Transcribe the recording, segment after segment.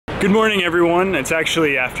Good morning, everyone. It's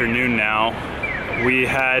actually afternoon now. We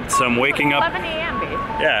had some waking up. 11 a.m. babe.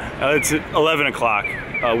 Yeah, it's 11 o'clock.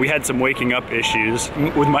 We had some waking up issues.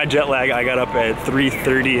 With my jet lag, I got up at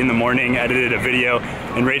 3:30 in the morning, edited a video,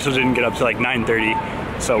 and Rachel didn't get up till like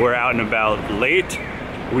 9:30. So we're out and about late.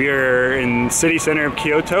 We are in the city center of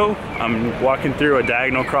Kyoto. I'm walking through a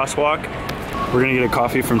diagonal crosswalk. We're gonna get a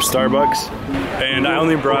coffee from Starbucks. And I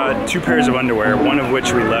only brought 2 pairs of underwear, one of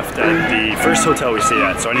which we left at the first hotel we stayed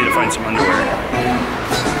at, so I need to find some underwear.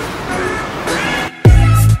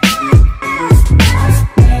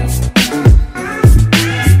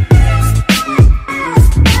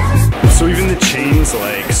 So even the chains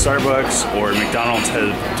like Starbucks or McDonald's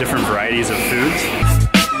have different varieties of foods.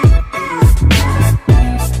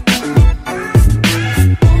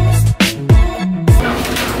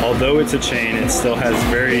 Although it's a chain, it still has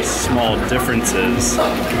very small differences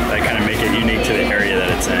that kind of make it unique to the area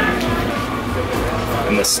that it's in.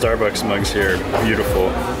 And the Starbucks mugs here are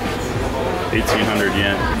beautiful. 1,800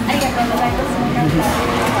 yen.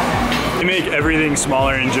 They make everything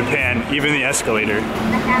smaller in Japan, even the escalator.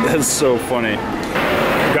 That's so funny.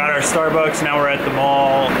 We got our Starbucks, now we're at the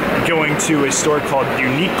mall, going to a store called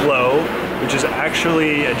Uniqlo, which is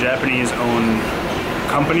actually a Japanese-owned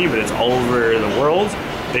company, but it's all over the world.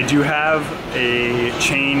 They do have a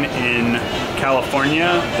chain in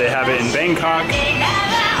California. They have it in Bangkok.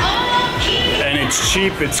 And it's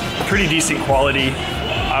cheap, it's pretty decent quality.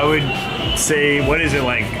 I would say, what is it,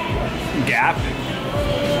 like Gap?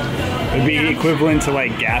 It'd be equivalent to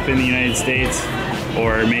like Gap in the United States,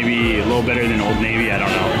 or maybe a little better than Old Navy, I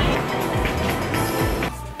don't know.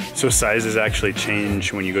 So sizes actually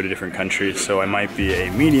change when you go to different countries. So I might be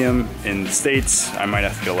a medium in the States. I might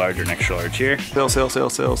have to go larger and extra large here. Sale, sale,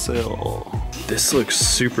 sale, sale, sale. This looks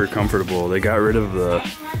super comfortable. They got rid of the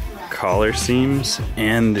collar seams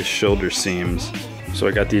and the shoulder seams. So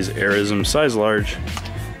I got these Aerism size large.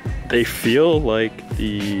 They feel like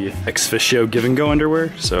the Exficio Give and Go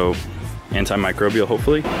underwear. So antimicrobial,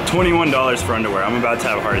 hopefully. $21 for underwear. I'm about to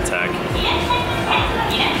have a heart attack.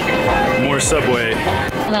 More subway.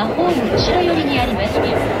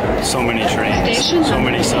 So many trains, so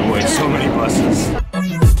many subways, so many buses.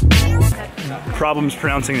 Problems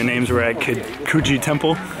pronouncing the names. We're at Kinkaku-ji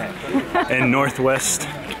Temple in northwest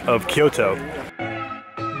of Kyoto.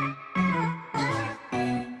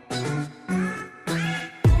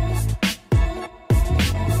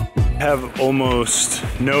 Have almost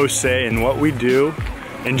no say in what we do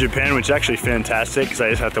in Japan, which is actually fantastic because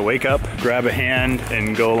I just have to wake up, grab a hand,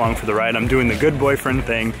 and go along for the ride. I'm doing the good boyfriend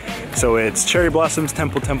thing. So it's cherry blossoms,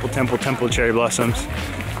 temple, temple, temple, temple, cherry blossoms.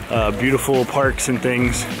 Beautiful parks and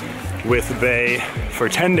things with the bay for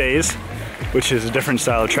 10 days, which is a different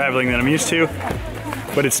style of traveling than I'm used to.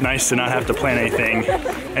 But it's nice to not have to plan anything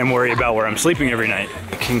and worry about where I'm sleeping every night.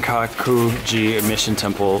 Kinkaku-ji Mission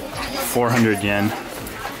Temple, 400 yen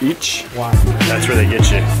each. Wow. That's where they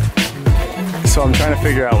get you. So I'm trying to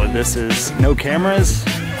figure out what this is. No cameras?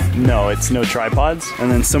 No, it's no tripods. And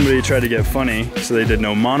then somebody tried to get funny, so they did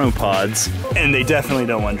no monopods. And they definitely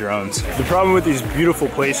don't want drones. The problem with these beautiful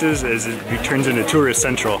places is it turns into tourist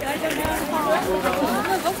central.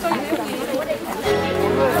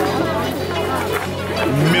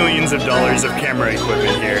 Millions of dollars of camera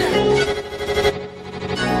equipment here.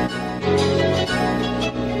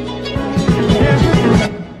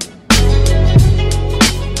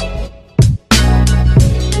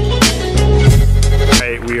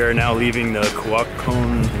 We are now leaving the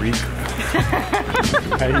Kuakon Riku.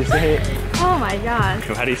 How do you say it? Oh my gosh.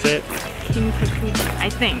 How do you say it? Kinkaku, I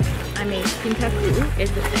think. I mean, Kinkaku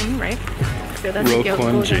is the thing, right? So that's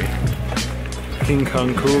Ryōan-ji.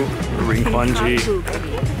 Kinkaku, Ryōan-ji.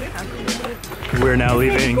 We're now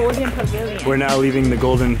leaving. Golden Pavilion. We're now leaving the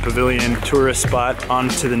Golden Pavilion tourist spot on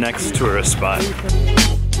to the next tourist spot.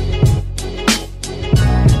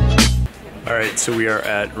 Alright, so we are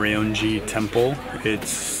at Ryoan-ji Temple.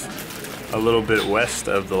 It's a little bit west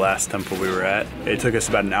of the last temple we were at. It took us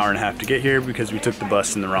about an hour and a half to get here because we took the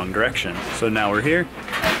bus in the wrong direction. So now we're here.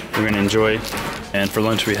 We're gonna enjoy. And for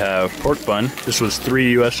lunch we have pork bun. This was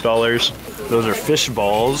 $3 US. Those are fish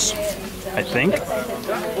balls, I think.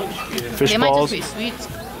 Fish balls. Might just be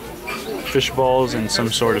sweet. Fish balls and some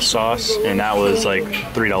sort of sauce, and that was like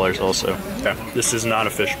 $3 also. Yeah, this is not a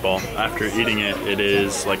fish ball. After eating it, it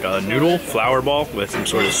is like a noodle flour ball with some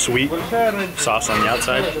sort of sweet sauce on the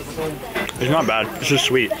outside. It's not bad, it's just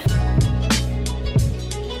sweet.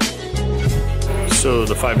 So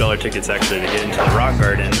the $5 ticket's actually to get into the rock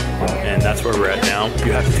garden, and that's where we're at now.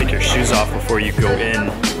 You have to take your shoes off before you go in.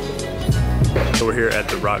 So we're here at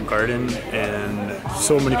the rock garden, and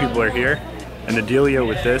so many people are here. And the dealio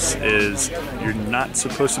with this is you're not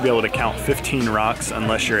supposed to be able to count 15 rocks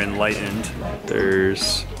unless you're enlightened.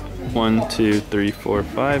 There's 1, 2, 3, 4,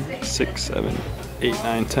 5, 6, 7, 8,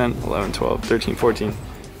 9, 10, 11, 12, 13, 14,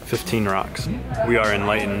 15 rocks. We are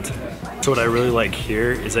enlightened. So what I really like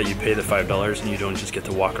here is that you pay the $5 and you don't just get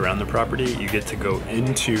to walk around the property, you get to go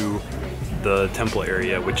into the temple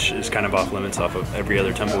area, which is kind of off limits off of every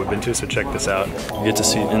other temple we've been to, so check this out. You get to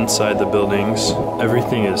see inside the buildings.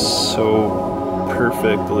 Everything is so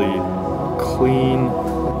perfectly clean.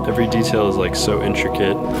 Every detail is like so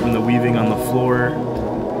intricate. From the weaving on the floor,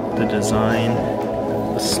 the design,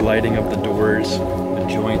 the sliding of the doors, the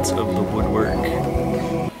joints of the woodwork.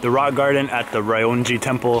 The rock garden at the Ryoan-ji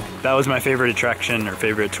temple, that was my favorite attraction or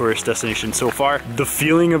favorite tourist destination so far. The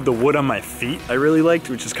feeling of the wood on my feet I really liked,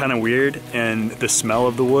 which is kind of weird, and the smell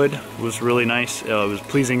of the wood was really nice. It was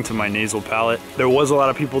pleasing to my nasal palate. There was a lot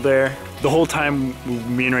of people there. The whole time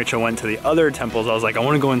me and Rachel went to the other temples, I was like, I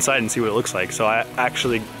want to go inside and see what it looks like. So I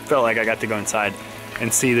actually felt like I got to go inside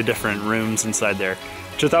and see the different rooms inside there,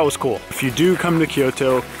 which I thought was cool. If you do come to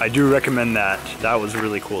Kyoto, I do recommend that. That was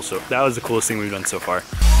really cool. So that was the coolest thing we've done so far.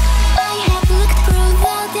 I have looked through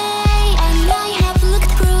the day and I have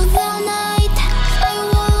looked through the night. I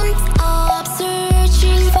won't stop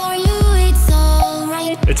searching for you, it's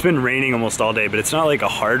alright. It's been raining almost all day, but it's not like a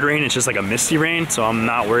hard rain, it's just like a misty rain, so I'm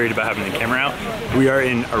not worried about having the camera out. We are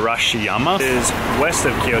in Arashiyama. It is west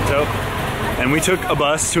of Kyoto, and we took a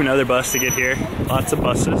bus to another bus to get here. Lots of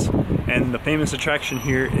buses. And the famous attraction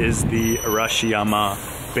here is the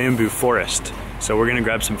Arashiyama bamboo forest. So we're gonna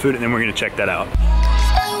grab some food and then we're gonna check that out.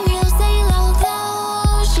 I will sail all the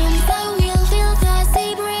oceans, I will feel the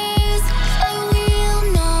sea breeze. I will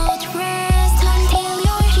not rest until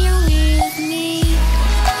you're here with me.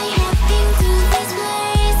 I have been to these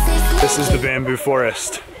places. This is the bamboo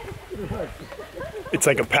forest. It's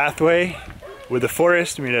like a pathway with a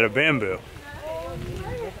forest made out of bamboo.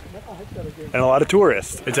 And a lot of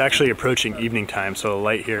tourists. It's actually approaching evening time, so the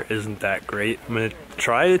light here isn't that great. I'm gonna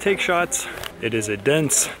try to take shots. It is a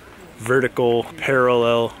dense, vertical,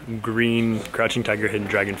 parallel, green, crouching tiger, hidden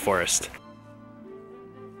dragon forest.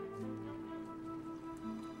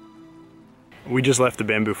 We just left the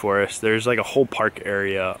bamboo forest. There's like a whole park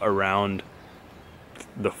area around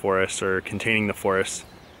the forest or containing the forest.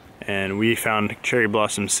 And we found Cherry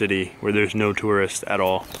Blossom City where there's no tourists at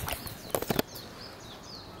all.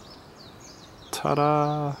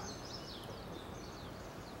 Ta-da!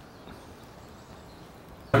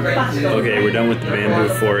 Okay, we're done with the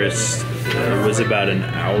bamboo forest. It was about an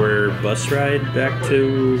hour bus ride back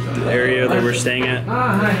to the area that we're staying at.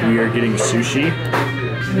 We are getting sushi.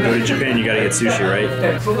 Go to Japan, you gotta get sushi, right?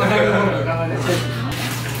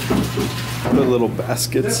 Put little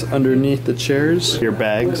baskets underneath the chairs. Your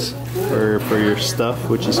bags for your stuff,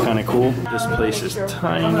 which is kind of cool. This place is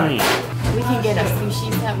tiny. We can get a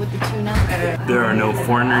sushi set with the tuna. There are no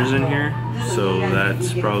foreigners in here, so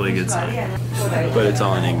that's probably a good sign. But it's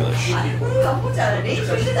all in English.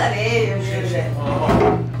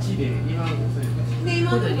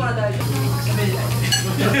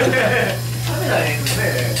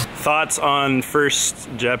 Thoughts on first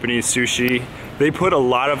Japanese sushi? They put a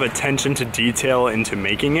lot of attention to detail into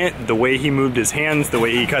making it. The way he moved his hands, the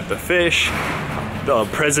way he cut the fish, the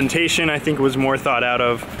presentation I think was more thought out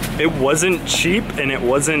of. It wasn't cheap and it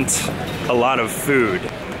wasn't a lot of food.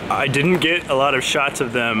 I didn't get a lot of shots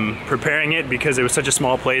of them preparing it because it was such a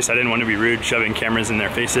small place. I didn't want to be rude shoving cameras in their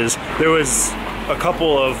faces. There was a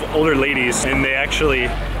couple of older ladies and they actually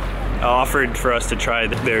offered for us to try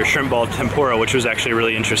their shrimp ball tempura, which was actually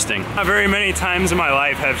really interesting. Not very many times in my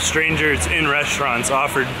life have strangers in restaurants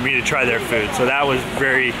offered me to try their food, so that was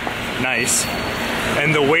very nice.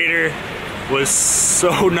 And the waiter was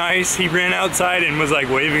so nice. He ran outside and was like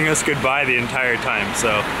waving us goodbye the entire time, so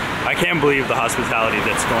I can't believe the hospitality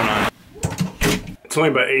that's going on. It's only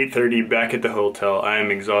about 8:30 back at the hotel. I am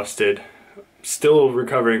exhausted, still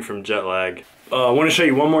recovering from jet lag. I want to show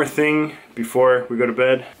you one more thing before we go to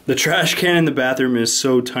bed. The trash can in the bathroom is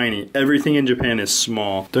so tiny. Everything in Japan is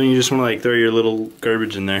small. Don't you just want to like throw your little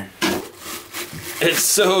garbage in there? It's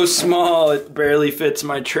so small, it barely fits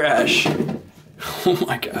my trash. Oh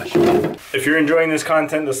my gosh. If you're enjoying this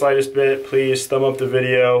content the slightest bit, please thumb up the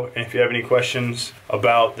video. And if you have any questions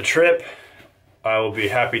about the trip, I will be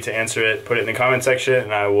happy to answer it. Put it in the comment section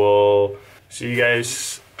and I will see you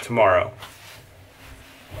guys tomorrow.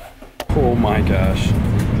 Oh my gosh.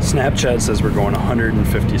 Snapchat says we're going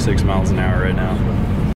 156 miles an hour right now.